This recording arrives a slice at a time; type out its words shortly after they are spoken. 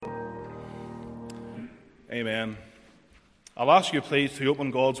Amen. I'll ask you please to open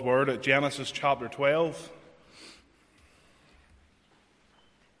God's Word at Genesis chapter 12.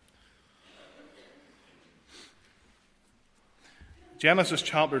 Genesis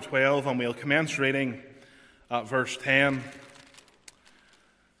chapter 12, and we'll commence reading at verse 10.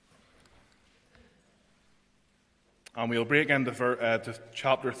 And we'll break into to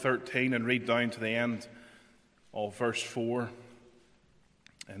chapter 13 and read down to the end of verse 4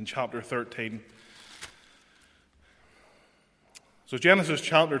 in chapter 13. So Genesis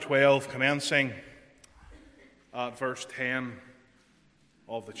chapter 12, commencing at verse 10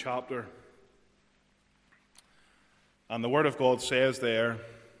 of the chapter. And the Word of God says there,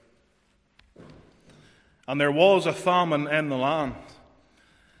 "And there was a famine in the land,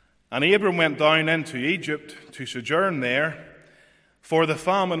 and Abram went down into Egypt to sojourn there, for the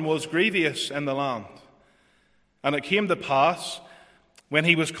famine was grievous in the land. And it came to pass, when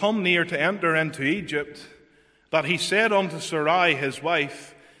he was come near to enter into Egypt, that he said unto Sarai his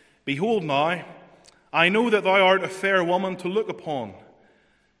wife, Behold now, I know that thou art a fair woman to look upon.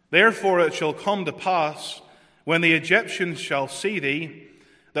 Therefore it shall come to pass, when the Egyptians shall see thee,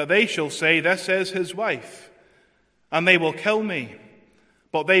 that they shall say, This is his wife, and they will kill me,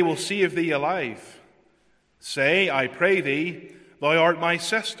 but they will save thee alive. Say, I pray thee, thou art my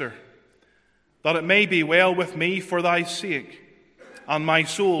sister, that it may be well with me for thy sake, and my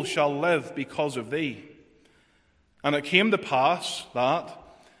soul shall live because of thee. And it came to pass that,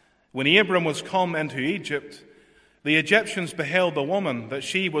 when Abram was come into Egypt, the Egyptians beheld the woman, that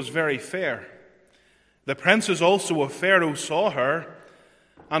she was very fair. The princes also of Pharaoh saw her,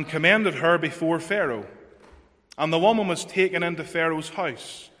 and commended her before Pharaoh. And the woman was taken into Pharaoh's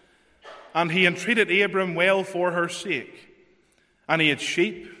house. And he entreated Abram well for her sake. And he had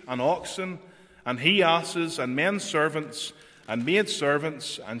sheep and oxen, and he asses, and men servants, and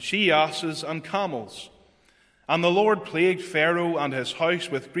maidservants, and she asses, and camels. And the Lord plagued Pharaoh and his house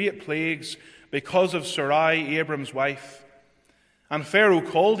with great plagues because of Sarai, Abram's wife. And Pharaoh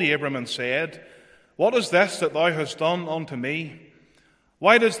called Abram and said, What is this that thou hast done unto me?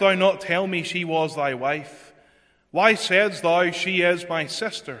 Why didst thou not tell me she was thy wife? Why saidst thou, She is my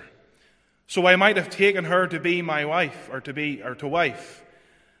sister? So I might have taken her to be my wife, or to wife.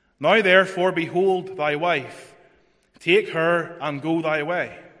 Now therefore, behold thy wife. Take her and go thy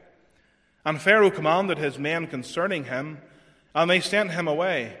way. And Pharaoh commanded his men concerning him, and they sent him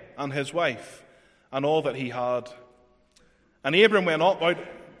away, and his wife, and all that he had. And Abram went up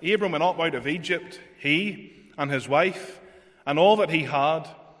out of Egypt, he and his wife, and all that he had,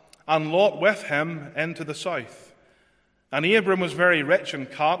 and Lot with him into the south. And Abram was very rich in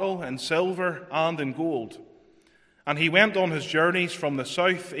cattle, in silver, and in gold. And he went on his journeys from the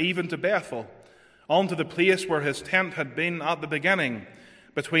south even to Bethel, unto the place where his tent had been at the beginning,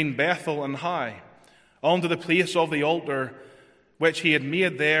 between Bethel and Hai, unto the place of the altar which he had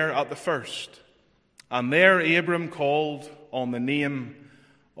made there at the first. And there Abram called on the name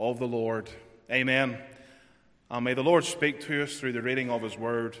of the Lord." Amen. And may the Lord speak to us through the reading of his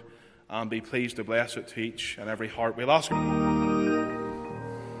word, and be pleased to bless it to each and every heart. We'll ask him.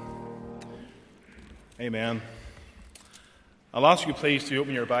 Amen. I'll ask you please to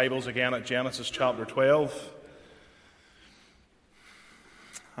open your Bibles again at Genesis chapter 12.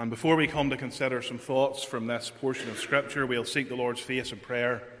 And before we come to consider some thoughts from this portion of Scripture, we'll seek the Lord's face in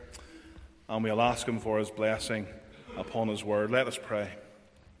prayer, and we'll ask him for his blessing upon his word. Let us pray.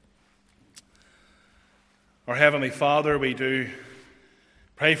 Our Heavenly Father, we do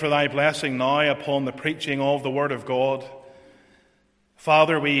pray for thy blessing now upon the preaching of the Word of God.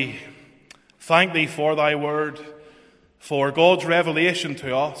 Father, we thank thee for thy word, for God's revelation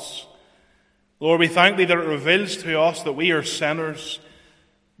to us. Lord, we thank thee that it reveals to us that we are sinners,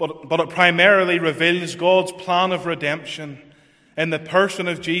 but it primarily reveals God's plan of redemption in the person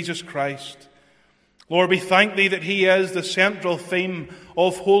of Jesus Christ. Lord, we thank thee that he is the central theme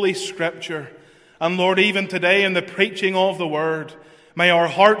of Holy Scripture. And Lord, even today in the preaching of the word, may our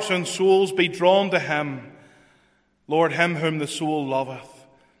hearts and souls be drawn to him. Lord, him whom the soul loveth.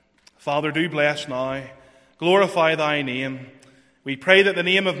 Father, do bless now. Glorify thy name. We pray that the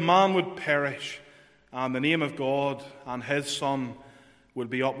name of man would perish, and the name of God and his Son would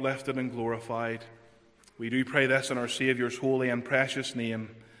be uplifted and glorified. We do pray this in our Saviour's holy and precious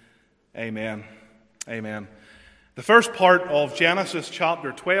name. Amen. Amen. The first part of Genesis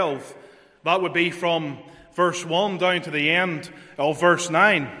chapter 12, that would be from verse 1 down to the end of verse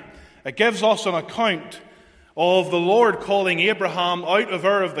 9. It gives us an account of the Lord calling Abraham out of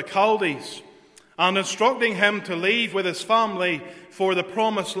Ur of the Chaldees and instructing him to leave with his family for the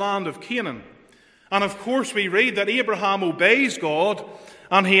promised land of Canaan. And of course we read that Abraham obeys God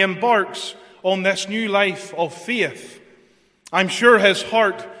and he embarks on this new life of faith. I'm sure his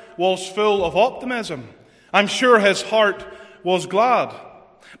heart was full of optimism. I'm sure his heart was glad.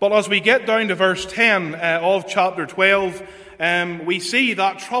 But as we get down to verse 10 of chapter 12, we see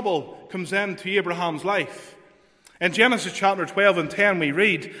that trouble comes into Abraham's life. In Genesis chapter 12 and 10 we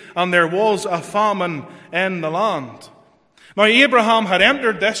read, "And there was a famine in the land." Now Abraham had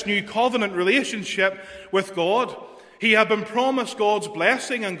entered this new covenant relationship with God. He had been promised God's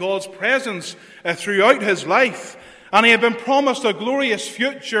blessing and God's presence throughout his life. And he had been promised a glorious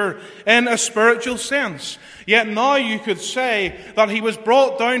future in a spiritual sense. Yet now you could say that he was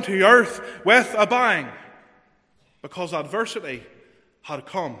brought down to earth with a bang, because adversity had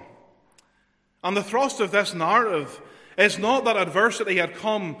come. And the thrust of this narrative is not that adversity had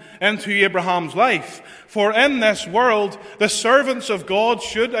come into Abraham's life, for in this world the servants of God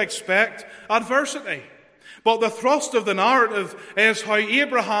should expect adversity. But the thrust of the narrative is how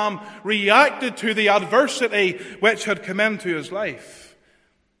Abraham reacted to the adversity which had come into his life.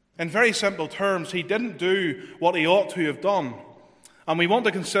 In very simple terms, he didn't do what he ought to have done. And we want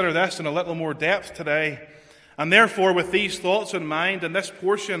to consider this in a little more depth today. And therefore, with these thoughts in mind and this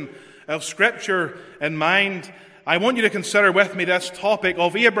portion of Scripture in mind, I want you to consider with me this topic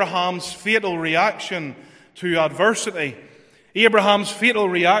of Abraham's fatal reaction to adversity. Abraham's fatal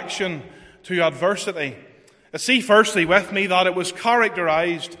reaction to adversity. See firstly with me that it was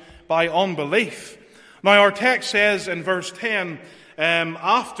characterized by unbelief. Now our text says in verse 10,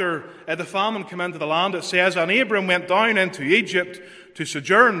 after the famine came into the land, it says, "And Abram went down into Egypt to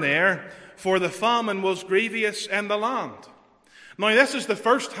sojourn there, for the famine was grievous in the land." Now this is the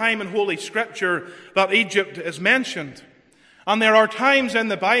first time in Holy Scripture that Egypt is mentioned. And there are times in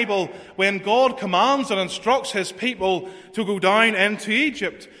the Bible when God commands and instructs his people to go down into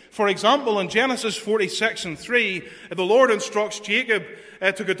Egypt. For example, in Genesis 46 and 3, the Lord instructs Jacob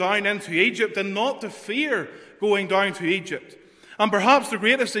to go down into Egypt and not to fear going down to Egypt. And perhaps the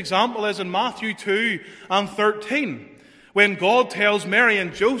greatest example is in Matthew 2 and 13, when God tells Mary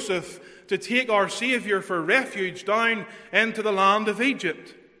and Joseph to take our Saviour for refuge down into the land of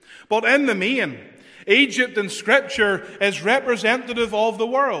Egypt. But in the main, Egypt in Scripture is representative of the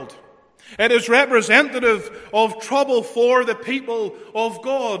world. It is representative of trouble for the people of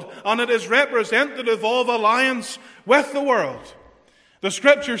God, and it is representative of alliance with the world. The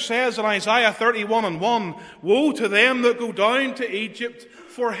Scripture says in Isaiah 31 and 1, "Woe to them that go down to Egypt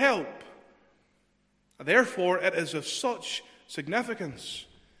for help." Therefore, it is of such significance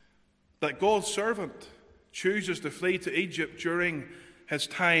that God's servant chooses to flee to Egypt during his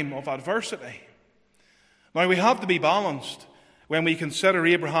time of adversity. Now, we have to be balanced when we consider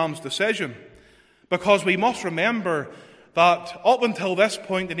Abraham's decision, because we must remember that up until this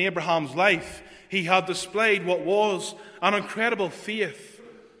point in Abraham's life, he had displayed what was an incredible faith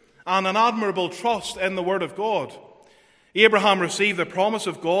and an admirable trust in the Word of God. Abraham received the promise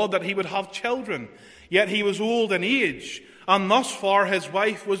of God that he would have children, yet he was old in age, and thus far his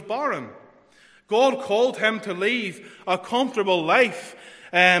wife was barren. God called him to leave a comfortable life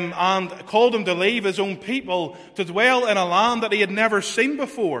and called him to leave his own people to dwell in a land that he had never seen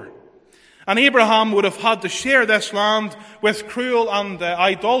before. And Abraham would have had to share this land with cruel and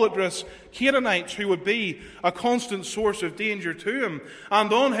idolatrous Canaanites who would be a constant source of danger to him.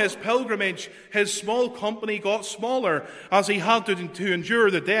 And on his pilgrimage, his small company got smaller as he had to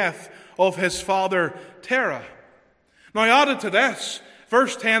endure the death of his father Terah. Now, added to this,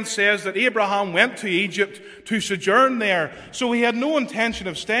 verse 10 says that Abraham went to Egypt to sojourn there, so he had no intention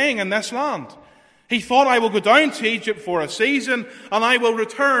of staying in this land. He thought, "I will go down to Egypt for a season, and I will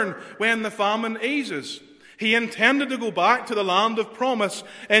return when the famine eases." He intended to go back to the land of promise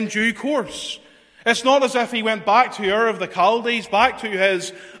in due course. It's not as if he went back to Ur of the Chaldees, back to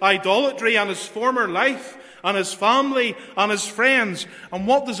his idolatry and his former life and his family and his friends. And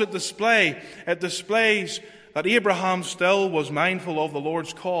what does it display? It displays that Abraham still was mindful of the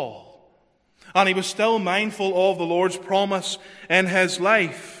Lord's call. And he was still mindful of the Lord's promise in his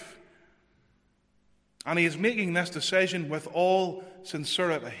life. And he is making this decision with all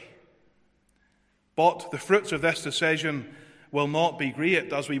sincerity. But the fruits of this decision will not be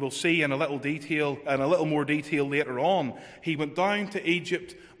great, as we will see in a little more detail later on. He went down to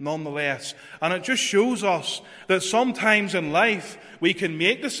Egypt nonetheless. And it just shows us that sometimes in life we can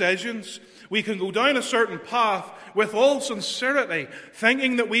make decisions, we can go down a certain path with all sincerity,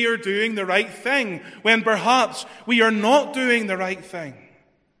 thinking that we are doing the right thing, when perhaps we are not doing the right thing.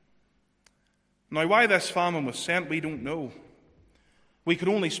 Now, why this famine was sent, we don't know. We could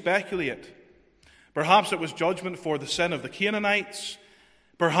only speculate. Perhaps it was judgment for the sin of the Canaanites.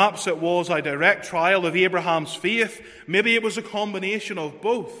 Perhaps it was a direct trial of Abraham's faith. Maybe it was a combination of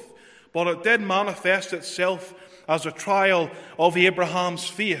both. but it did manifest itself as a trial of Abraham's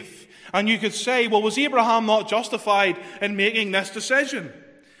faith. And you could say, well, was Abraham not justified in making this decision?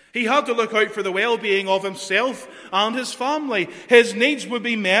 He had to look out for the well-being of himself and his family. His needs would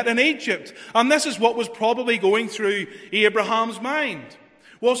be met in Egypt. And this is what was probably going through Abraham's mind.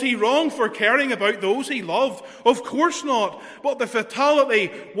 Was he wrong for caring about those he loved? Of course not. But the fatality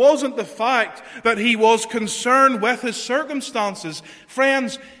wasn't the fact that he was concerned with his circumstances.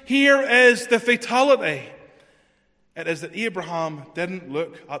 Friends, here is the fatality. It is that Abraham didn't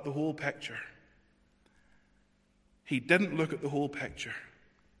look at the whole picture. He didn't look at the whole picture.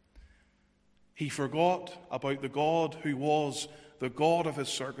 He forgot about the God who was the God of his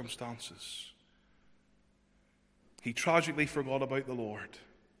circumstances. He tragically forgot about the Lord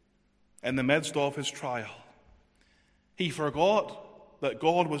in the midst of his trial. He forgot that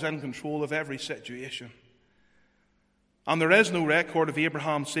God was in control of every situation. And there is no record of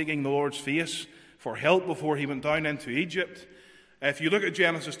Abraham seeking the Lord's face for help before he went down into Egypt. If you look at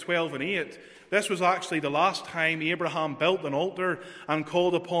Genesis 12 and 8, this was actually the last time Abraham built an altar and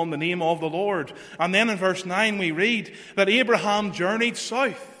called upon the name of the Lord. And then in verse 9 we read that Abraham journeyed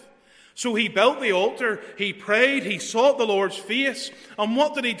south. So he built the altar, he prayed, he sought the Lord's face. And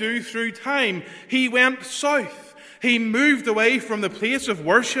what did he do through time? He went south. He moved away from the place of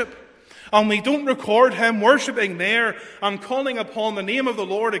worship. And we don't record him worshipping there and calling upon the name of the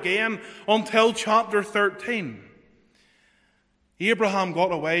Lord again until chapter 13. Abraham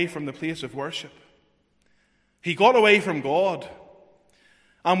got away from the place of worship. He got away from God.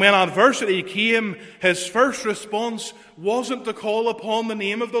 And when adversity came, his first response wasn't to call upon the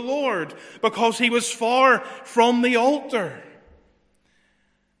name of the Lord, because he was far from the altar.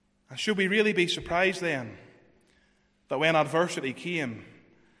 And should we really be surprised then that when adversity came,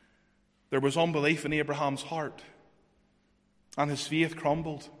 there was unbelief in Abraham's heart and his faith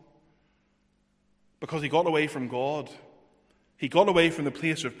crumbled? Because he got away from God. He got away from the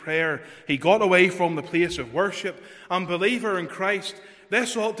place of prayer. He got away from the place of worship. And believer in Christ,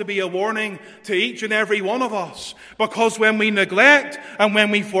 this ought to be a warning to each and every one of us. Because when we neglect and when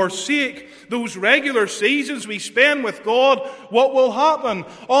we forsake those regular seasons we spend with God, what will happen?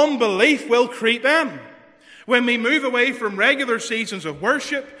 Unbelief will creep in. When we move away from regular seasons of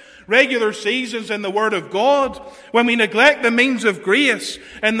worship, regular seasons in the Word of God, when we neglect the means of grace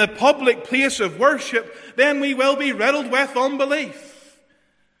in the public place of worship, then we will be riddled with unbelief.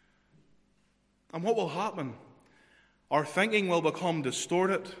 And what will happen? Our thinking will become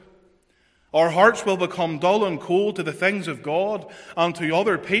distorted. Our hearts will become dull and cold to the things of God and to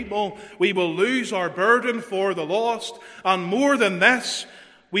other people. We will lose our burden for the lost. And more than this,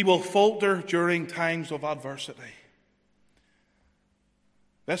 we will falter during times of adversity.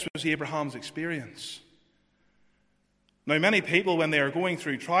 This was Abraham's experience. Now, many people, when they are going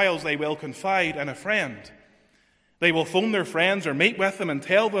through trials, they will confide in a friend. They will phone their friends or meet with them and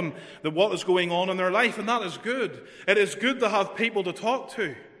tell them that what is going on in their life, and that is good. It is good to have people to talk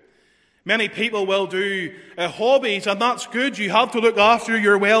to. Many people will do hobbies, and that's good. You have to look after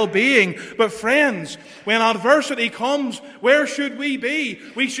your well-being. But friends, when adversity comes, where should we be?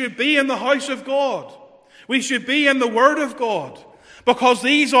 We should be in the house of God. We should be in the Word of God. Because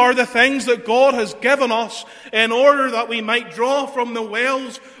these are the things that God has given us in order that we might draw from the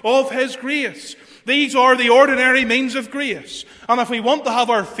wells of His grace. These are the ordinary means of grace. And if we want to have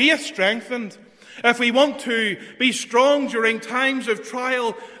our faith strengthened, if we want to be strong during times of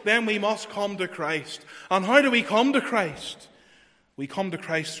trial, then we must come to Christ. And how do we come to Christ? We come to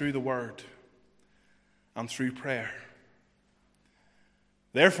Christ through the Word and through prayer.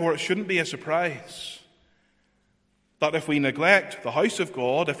 Therefore, it shouldn't be a surprise that if we neglect the house of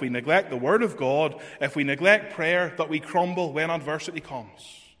God, if we neglect the Word of God, if we neglect prayer, that we crumble when adversity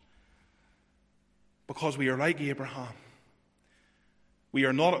comes. Because we are like Abraham. We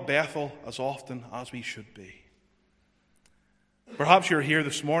are not at Bethel as often as we should be. Perhaps you're here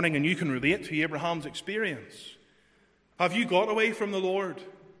this morning and you can relate to Abraham's experience. Have you got away from the Lord?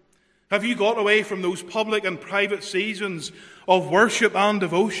 Have you got away from those public and private seasons of worship and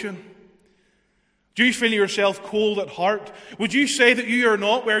devotion? Do you feel yourself cold at heart? Would you say that you are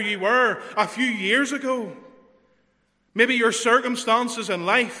not where you were a few years ago? Maybe your circumstances in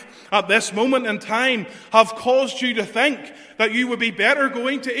life at this moment in time have caused you to think that you would be better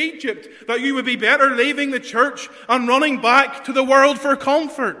going to Egypt, that you would be better leaving the church and running back to the world for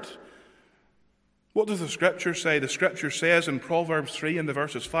comfort. What does the Scripture say? The Scripture says in Proverbs 3 in the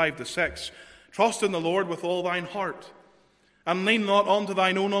verses 5 to 6, "Trust in the Lord with all thine heart, and lean not unto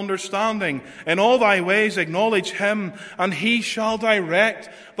thine own understanding. In all thy ways acknowledge Him, and He shall direct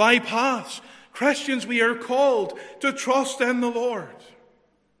thy paths." Christians, we are called to trust in the Lord.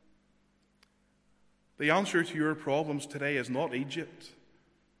 The answer to your problems today is not Egypt.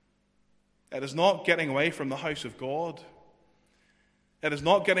 It is not getting away from the house of God. It is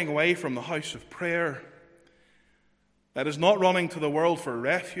not getting away from the house of prayer. It is not running to the world for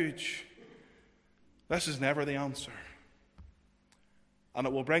refuge. This is never the answer. And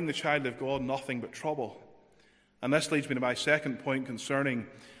it will bring the child of God nothing but trouble. And this leads me to my second point concerning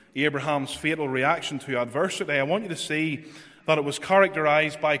Abraham's fatal reaction to adversity. I want you to see that it was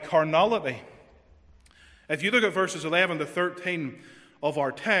characterized by carnality. If you look at verses 11 to 13 of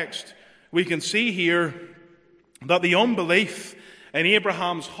our text, we can see here that the unbelief in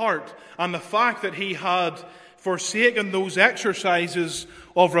Abraham's heart and the fact that he had forsaken those exercises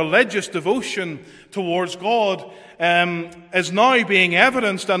of religious devotion towards God is now being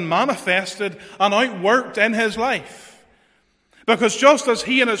evidenced and manifested and outworked in his life. Because just as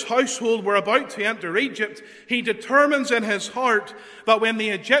he and his household were about to enter Egypt, he determines in his heart that when the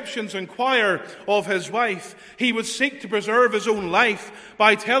Egyptians inquire of his wife, he would seek to preserve his own life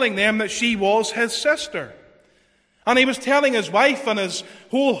by telling them that she was his sister. And he was telling his wife and his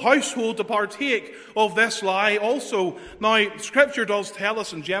whole household to partake of this lie also. Now, Scripture does tell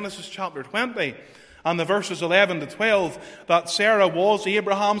us in Genesis chapter 20 and the verses 11 to 12 that Sarah was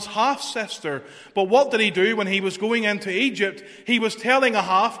Abraham's half-sister. But what did he do when he was going into Egypt? He was telling a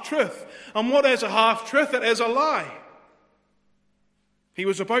half-truth. And what is a half-truth? It is a lie. He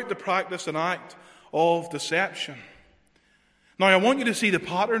was about to practice an act of deception. Now, I want you to see the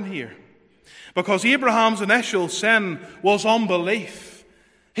pattern here. Because Abraham's initial sin was unbelief.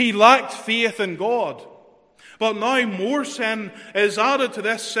 He lacked faith in God. But now more sin is added to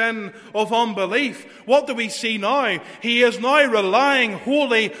this sin of unbelief. What do we see now? He is now relying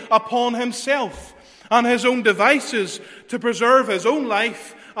wholly upon himself and his own devices to preserve his own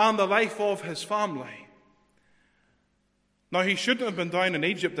life and the life of his family. Now, he shouldn't have been down in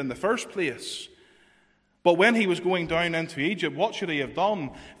Egypt in the first place. But when he was going down into Egypt, what should he have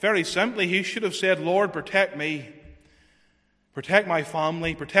done? Very simply, he should have said, Lord, protect me. Protect my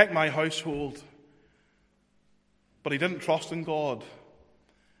family. Protect my household. But he didn't trust in God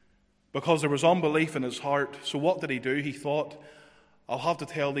because there was unbelief in his heart. So what did he do? He thought, I'll have to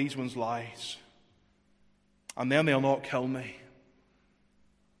tell these ones lies. And then they'll not kill me.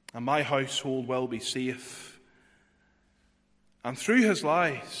 And my household will be safe. And through his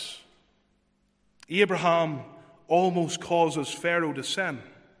lies, Abraham almost causes Pharaoh to sin.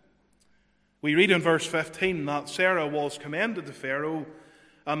 We read in verse 15 that Sarah was commended to Pharaoh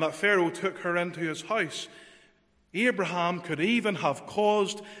and that Pharaoh took her into his house. Abraham could even have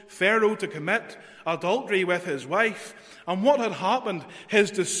caused Pharaoh to commit adultery with his wife. And what had happened?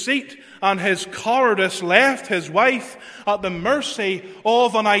 His deceit and his cowardice left his wife at the mercy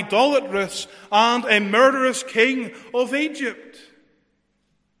of an idolatrous and a murderous king of Egypt.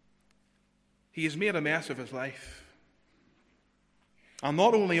 He has made a mess of his life. And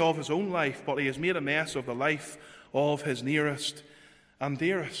not only of his own life, but he has made a mess of the life of his nearest and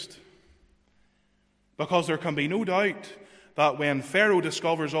dearest. Because there can be no doubt that when Pharaoh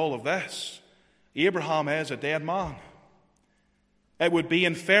discovers all of this, Abraham is a dead man. It would be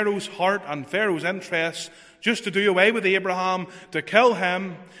in Pharaoh's heart and Pharaoh's interests just to do away with Abraham, to kill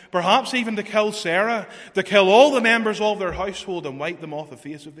him, perhaps even to kill Sarah, to kill all the members of their household and wipe them off the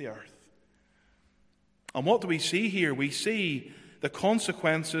face of the earth. And what do we see here? We see the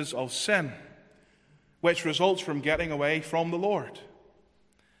consequences of sin, which results from getting away from the Lord.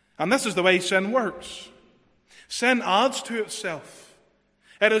 And this is the way sin works. Sin adds to itself.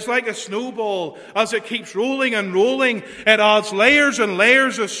 It is like a snowball. As it keeps rolling and rolling, it adds layers and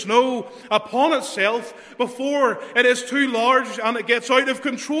layers of snow upon itself before it is too large and it gets out of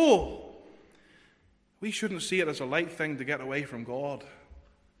control. We shouldn't see it as a light thing to get away from God.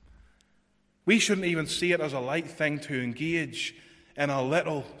 We shouldn't even see it as a light thing to engage in a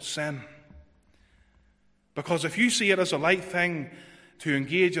little sin. Because if you see it as a light thing to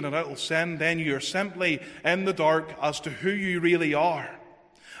engage in a little sin, then you're simply in the dark as to who you really are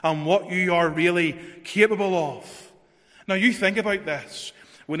and what you are really capable of. Now you think about this.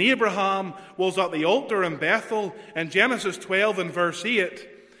 When Abraham was at the altar in Bethel in Genesis 12 and verse 8,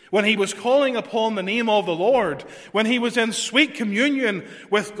 when he was calling upon the name of the Lord, when he was in sweet communion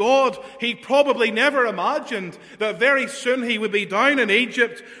with God, he probably never imagined that very soon he would be down in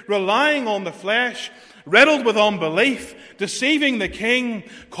Egypt, relying on the flesh, riddled with unbelief, deceiving the king,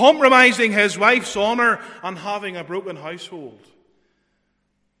 compromising his wife's honor, and having a broken household.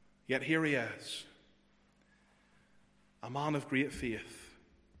 Yet here he is, a man of great faith,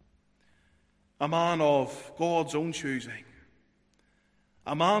 a man of God's own choosing,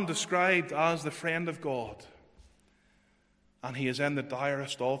 a man described as the friend of God. And he is in the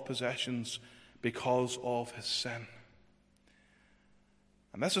direst of possessions because of his sin.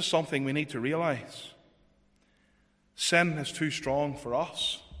 And this is something we need to realize. Sin is too strong for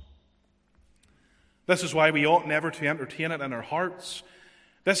us. This is why we ought never to entertain it in our hearts.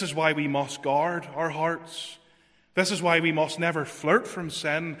 This is why we must guard our hearts. This is why we must never flirt from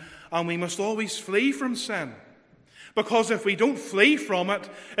sin, and we must always flee from sin. Because if we don't flee from it,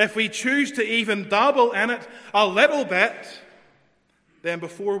 if we choose to even dabble in it a little bit, then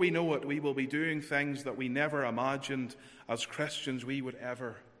before we know it, we will be doing things that we never imagined as Christians we would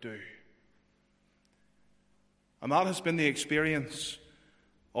ever do. And that has been the experience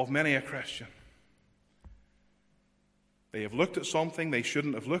of many a Christian. They have looked at something they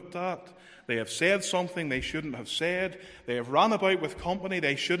shouldn't have looked at. They have said something they shouldn't have said. They have run about with company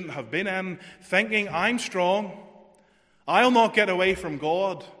they shouldn't have been in, thinking, I'm strong. I'll not get away from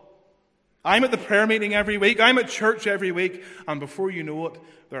God. I'm at the prayer meeting every week. I'm at church every week. And before you know it,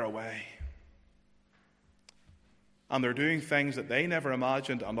 they're away. And they're doing things that they never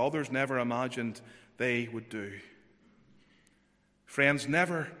imagined and others never imagined they would do. Friends,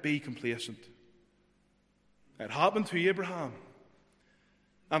 never be complacent. It happened to Abraham,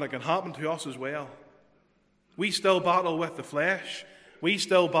 and it can happen to us as well. We still battle with the flesh. We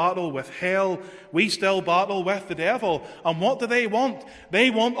still battle with hell. We still battle with the devil. And what do they want?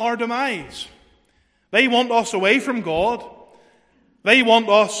 They want our demise. They want us away from God. They want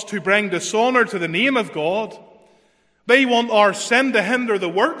us to bring dishonor to the name of God. They want our sin to hinder the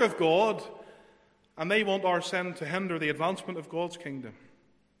work of God. And they want our sin to hinder the advancement of God's kingdom.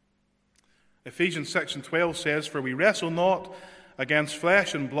 Ephesians 6:12 says, For we wrestle not against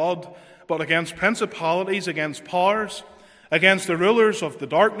flesh and blood, but against principalities, against powers, against the rulers of the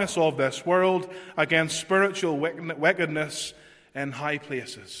darkness of this world, against spiritual wickedness in high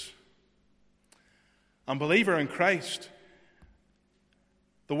places. And believer in Christ,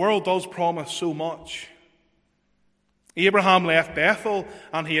 the world does promise so much. Abraham left Bethel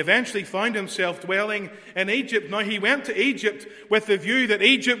and he eventually found himself dwelling in Egypt. Now, he went to Egypt with the view that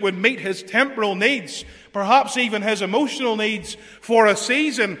Egypt would meet his temporal needs, perhaps even his emotional needs for a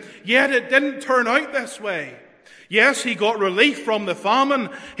season. Yet it didn't turn out this way. Yes, he got relief from the famine.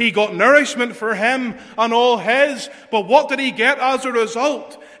 He got nourishment for him and all his. But what did he get as a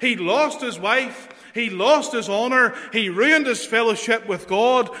result? He lost his wife. He lost his honor. He ruined his fellowship with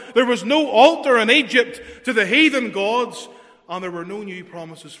God. There was no altar in Egypt to the heathen gods, and there were no new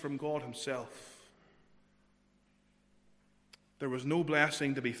promises from God himself. There was no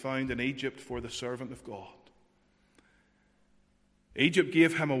blessing to be found in Egypt for the servant of God. Egypt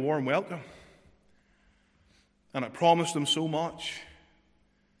gave him a warm welcome, and it promised him so much.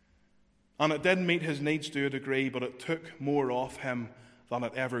 And it did meet his needs to a degree, but it took more off him than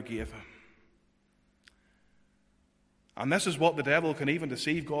it ever gave him. And this is what the devil can even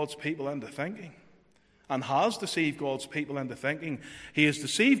deceive God's people into thinking, and has deceived God's people into thinking. He has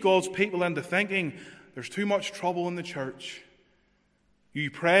deceived God's people into thinking there's too much trouble in the church.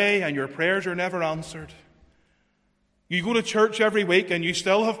 You pray and your prayers are never answered. You go to church every week and you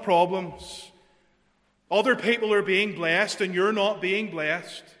still have problems. Other people are being blessed and you're not being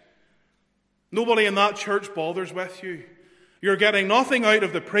blessed. Nobody in that church bothers with you. You're getting nothing out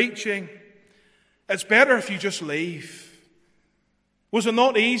of the preaching. It's better if you just leave. Was it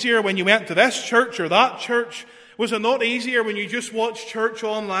not easier when you went to this church or that church? Was it not easier when you just watched church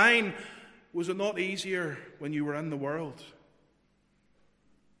online? Was it not easier when you were in the world?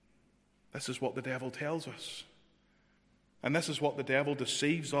 This is what the devil tells us. And this is what the devil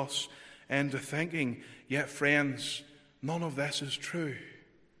deceives us into thinking. Yet, friends, none of this is true.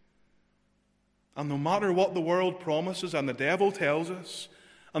 And no matter what the world promises and the devil tells us,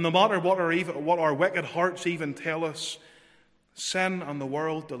 and no matter what our wicked hearts even tell us, sin and the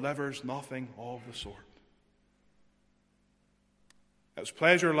world delivers nothing of the sort. Its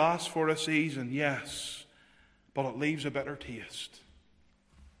pleasure lasts for a season, yes, but it leaves a bitter taste.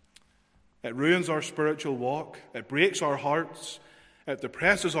 It ruins our spiritual walk. It breaks our hearts. It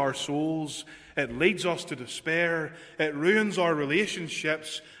depresses our souls. It leads us to despair. It ruins our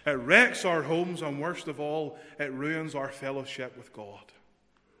relationships. It wrecks our homes. And worst of all, it ruins our fellowship with God.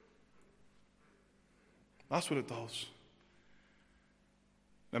 That's what it does.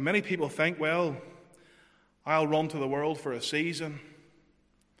 Now, many people think, well, I'll run to the world for a season.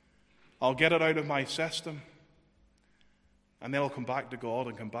 I'll get it out of my system. And then I'll come back to God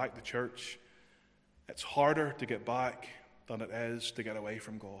and come back to church. It's harder to get back than it is to get away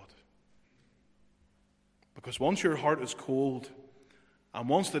from God. Because once your heart is cold, and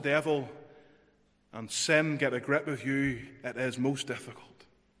once the devil and sin get a grip of you, it is most difficult.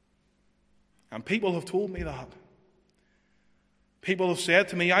 And people have told me that. People have said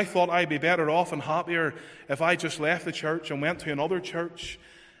to me, I thought I'd be better off and happier if I just left the church and went to another church.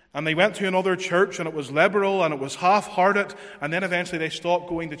 And they went to another church and it was liberal and it was half-hearted, and then eventually they stopped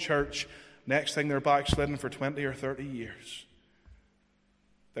going to church. Next thing, they're backslidden for 20 or 30 years.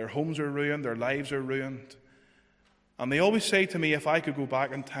 Their homes are ruined, their lives are ruined. And they always say to me, if I could go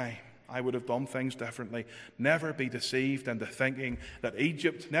back in time, I would have done things differently. Never be deceived into thinking that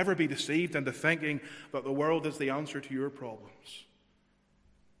Egypt, never be deceived into thinking that the world is the answer to your problems.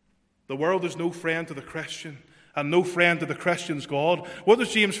 The world is no friend to the Christian, and no friend to the Christian's God. What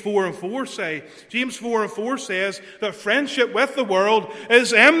does James 4:4 say? James 4:4 says that friendship with the world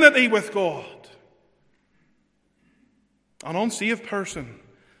is enmity with God. An unsaved person,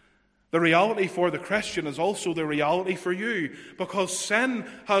 the reality for the Christian is also the reality for you, because sin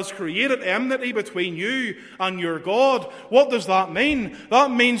has created enmity between you and your God. What does that mean?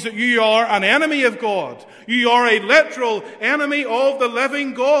 That means that you are an enemy of God. You are a literal enemy of the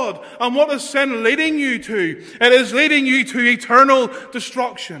living God. And what is sin leading you to? It is leading you to eternal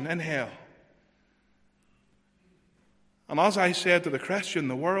destruction in hell. And as I said to the Christian,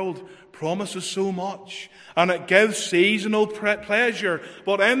 the world promises so much, and it gives seasonal pleasure,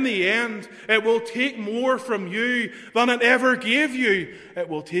 but in the end, it will take more from you than it ever gave you. It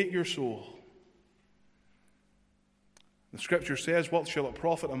will take your soul. The Scripture says, what shall it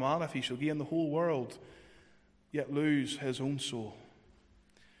profit a man if he shall gain the whole world, yet lose his own soul?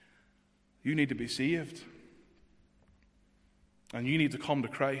 You need to be saved, and you need to come to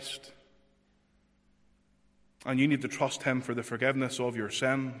Christ. And you need to trust him for the forgiveness of your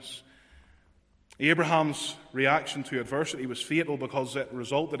sins. Abraham's reaction to adversity was fatal because it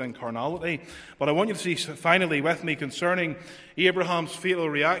resulted in carnality. But I want you to see finally with me concerning Abraham's fatal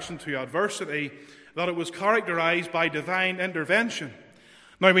reaction to adversity that it was characterized by divine intervention.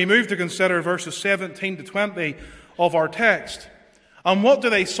 Now we move to consider verses 17 to 20 of our text. And what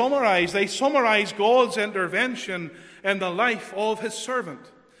do they summarize? They summarize God's intervention in the life of his servant.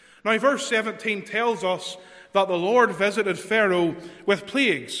 Now verse 17 tells us that the Lord visited Pharaoh with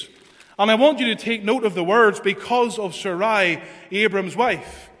plagues. And I want you to take note of the words, because of Sarai, Abram's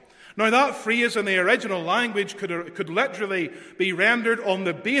wife. Now that phrase in the original language could literally be rendered on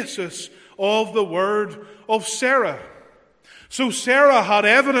the basis of the word of Sarah. So Sarah had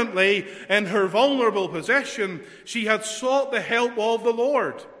evidently, in her vulnerable position, she had sought the help of the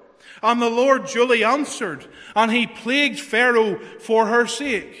Lord. And the Lord duly answered, and he plagued Pharaoh for her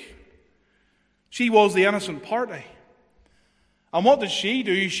sake. She was the innocent party. And what did she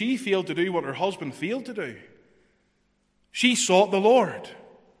do? She failed to do what her husband failed to do. She sought the Lord.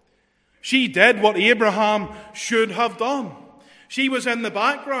 She did what Abraham should have done. She was in the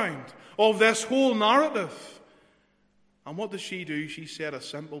background of this whole narrative. And what did she do? She said a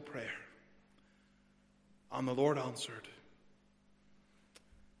simple prayer. And the Lord answered.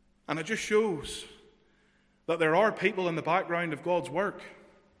 And it just shows that there are people in the background of God's work.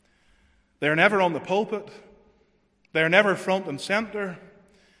 They're never on the pulpit. They're never front and center.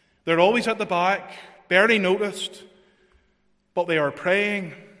 They're always at the back, barely noticed. But they are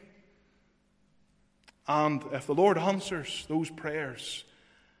praying. And if the Lord answers those prayers,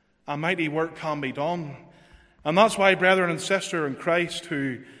 a mighty work can be done. And that's why, brethren and sister in Christ,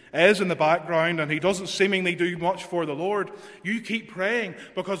 who is in the background and he doesn't seemingly do much for the Lord, you keep praying,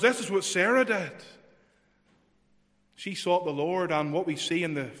 because this is what Sarah did. She sought the Lord, and what we see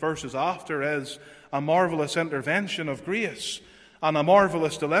in the verses after is a marvelous intervention of grace and a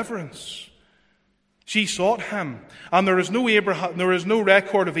marvelous deliverance. She sought him, and there is no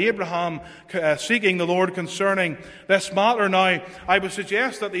record of Abraham seeking the Lord concerning this matter. Now, I would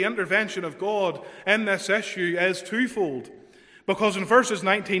suggest that the intervention of God in this issue is twofold, because in verses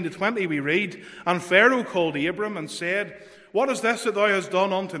 19 to 20 we read, "And Pharaoh called Abram and said, What is this that thou hast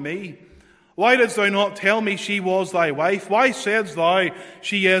done unto me? Why didst thou not tell me she was thy wife? Why saidst thou,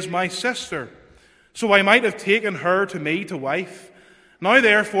 She is my sister? So I might have taken her to me to wife. Now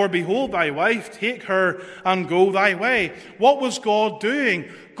therefore, behold thy wife, take her and go thy way." What was God doing?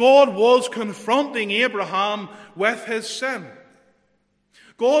 God was confronting Abraham with his sin.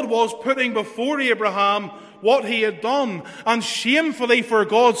 God was putting before Abraham what he had done. And shamefully for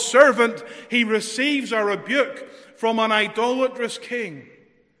God's servant, he receives a rebuke from an idolatrous king.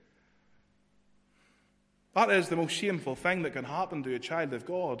 That is the most shameful thing that can happen to a child of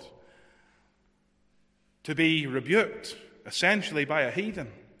God. To be rebuked, essentially by a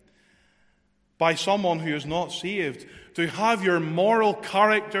heathen, by someone who is not saved, to have your moral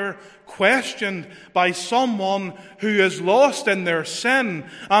character questioned by someone who is lost in their sin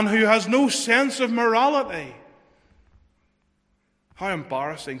and who has no sense of morality. How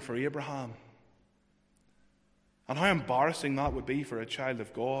embarrassing for Abraham. And how embarrassing that would be for a child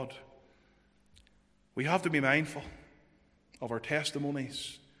of God. We have to be mindful of our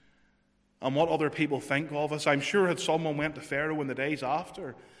testimonies and what other people think of us. I'm sure had someone went to Pharaoh in the days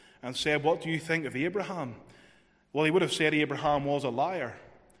after and said, "What do you think of Abraham?" Well, he would have said Abraham was a liar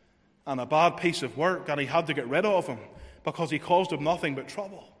and a bad piece of work, and he had to get rid of him because he caused him nothing but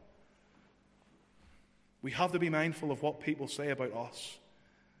trouble. We have to be mindful of what people say about us,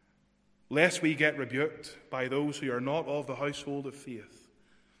 lest we get rebuked by those who are not of the household of faith.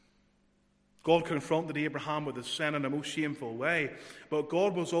 God confronted Abraham with his sin in a most shameful way, but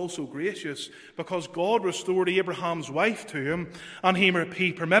God was also gracious because God restored Abraham's wife to him, and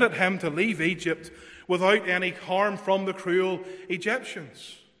he permitted him to leave Egypt without any harm from the cruel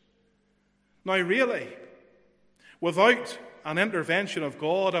Egyptians. Now really, without an intervention of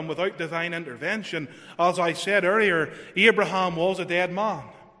God and without divine intervention, as I said earlier, Abraham was a dead man.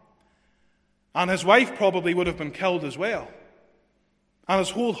 And his wife probably would have been killed as well. And his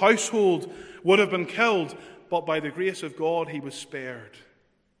whole household would have been killed, but by the grace of God he was spared.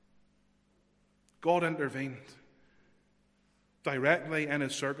 God intervened directly in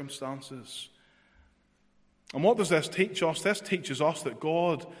his circumstances. And what does this teach us? This teaches us that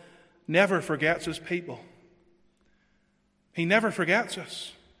God never forgets his people. He never forgets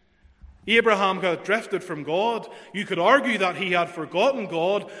us. Abraham got drifted from God. You could argue that he had forgotten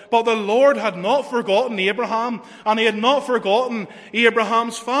God, but the Lord had not forgotten Abraham, and he had not forgotten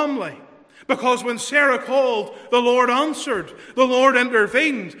Abraham's family. Because when Sarah called, the Lord answered, the Lord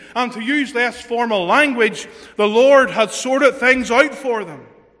intervened, and to use less formal language, the Lord had sorted things out for them.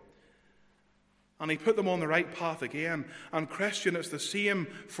 And he put them on the right path again. And Christian, it's the same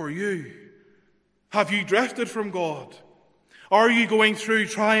for you. Have you drifted from God? Are you going through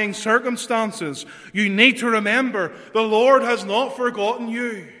trying circumstances? You need to remember, the Lord has not forgotten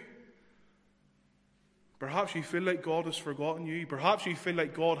you. Perhaps you feel like God has forgotten you. Perhaps you feel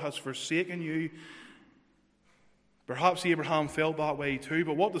like God has forsaken you. Perhaps Abraham felt that way too.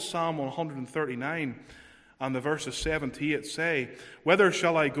 But what does Psalm 139 and the verses 7 to 8 say? Whither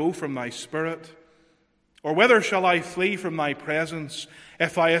shall I go from thy spirit? Or whither shall I flee from thy presence?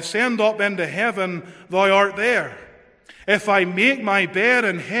 If I ascend up into heaven, thou art there. If I make my bed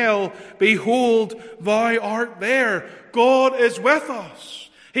in hell, behold, thou art there. God is with us.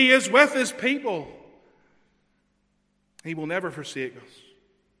 He is with his people. He will never forsake us.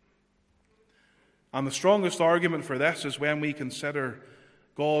 And the strongest argument for this is when we consider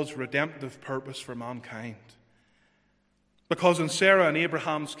God's redemptive purpose for mankind. Because in Sarah and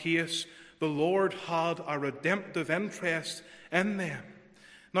Abraham's case, the Lord had a redemptive interest in them.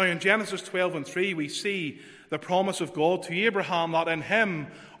 Now in Genesis 12:3 we see the promise of God to Abraham that in him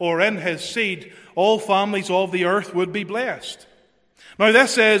or in his seed all families of the earth would be blessed. Now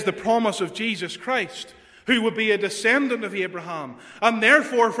this is the promise of Jesus Christ, who would be a descendant of Abraham. And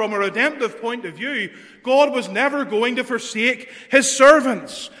therefore, from a redemptive point of view, God was never going to forsake his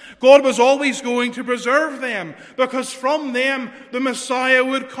servants. God was always going to preserve them, because from them the Messiah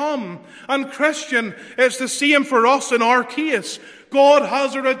would come. And Christian, it's the same for us in our case. God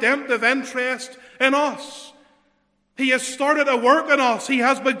has a redemptive interest in us. He has started a work in us. He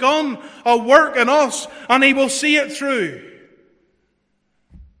has begun a work in us, and he will see it through.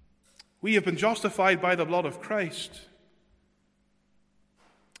 We have been justified by the blood of Christ.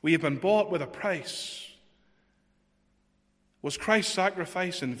 We have been bought with a price. Was Christ's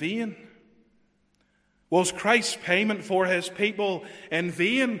sacrifice in vain? Was Christ's payment for his people in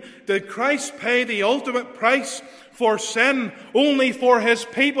vain? Did Christ pay the ultimate price for sin only for his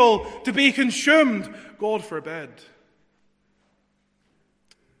people to be consumed? God forbid.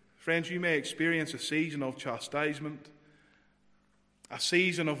 Friends, you may experience a season of chastisement, a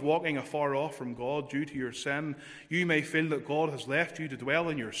season of walking afar off from God due to your sin. You may feel that God has left you to dwell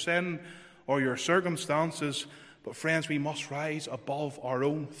in your sin or your circumstances. But friends, we must rise above our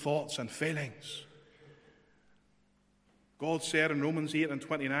own thoughts and feelings. God said in Romans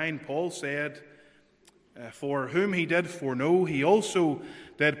 8:29, Paul said, for whom he did foreknow, he also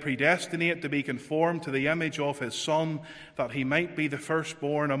did predestinate to be conformed to the image of his Son, that he might be the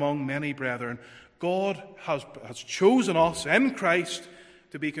firstborn among many brethren. God has chosen us in Christ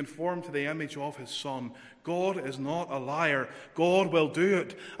to be conformed to the image of his Son. God is not a liar. God will do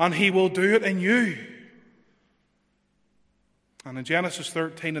it, and he will do it in you. And in Genesis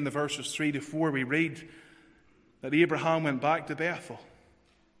 13, in the verses 3 to 4, we read that Abraham went back to Bethel.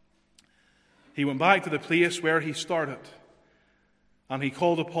 He went back to the place where he started, and he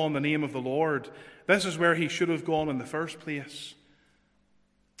called upon the name of the Lord. This is where he should have gone in the first place.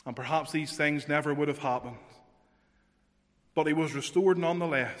 And perhaps these things never would have happened. But he was restored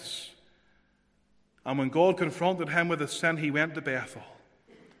nonetheless. And when God confronted him with his sin, he went to Bethel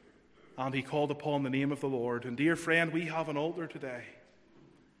and he called upon the name of the Lord. And dear friend, we have an altar today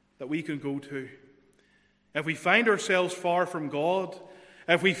that we can go to. If we find ourselves far from God,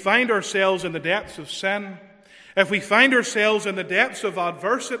 if we find ourselves in the depths of sin, if we find ourselves in the depths of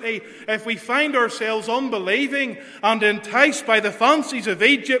adversity, if we find ourselves unbelieving and enticed by the fancies of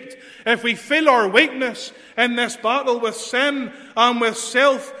Egypt, if we feel our weakness in this battle with sin and with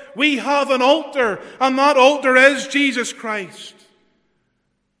self, we have an altar, and that altar is Jesus Christ.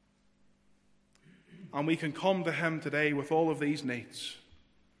 And we can come to him today with all of these needs,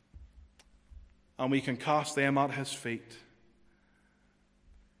 and we can cast them at his feet.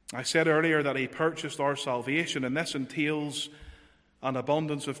 I said earlier that he purchased our salvation, and this entails an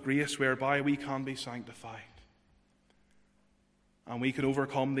abundance of grace whereby we can be sanctified and we can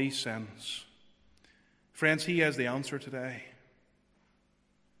overcome these sins. Friends, he is the answer today.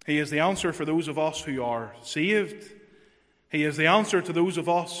 He is the answer for those of us who are saved. He is the answer to those of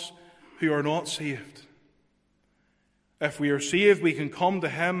us who are not saved. If we are saved, we can come to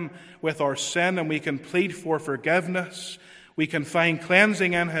him with our sin and we can plead for forgiveness. We can find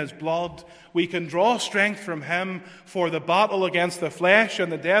cleansing in his blood. We can draw strength from him for the battle against the flesh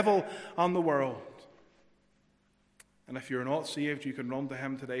and the devil and the world. And if you're not saved, you can run to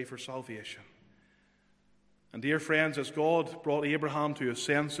him today for salvation. And dear friends, as God brought Abraham to his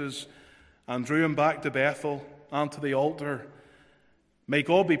senses and drew him back to Bethel and to the altar, may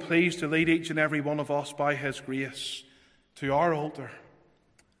God be pleased to lead each and every one of us by his grace to our altar,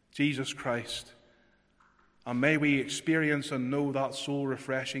 Jesus Christ. And may we experience and know that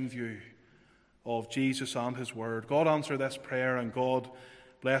soul-refreshing view of Jesus and his word. God answer this prayer, and God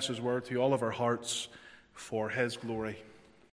bless his word to all of our hearts for his glory.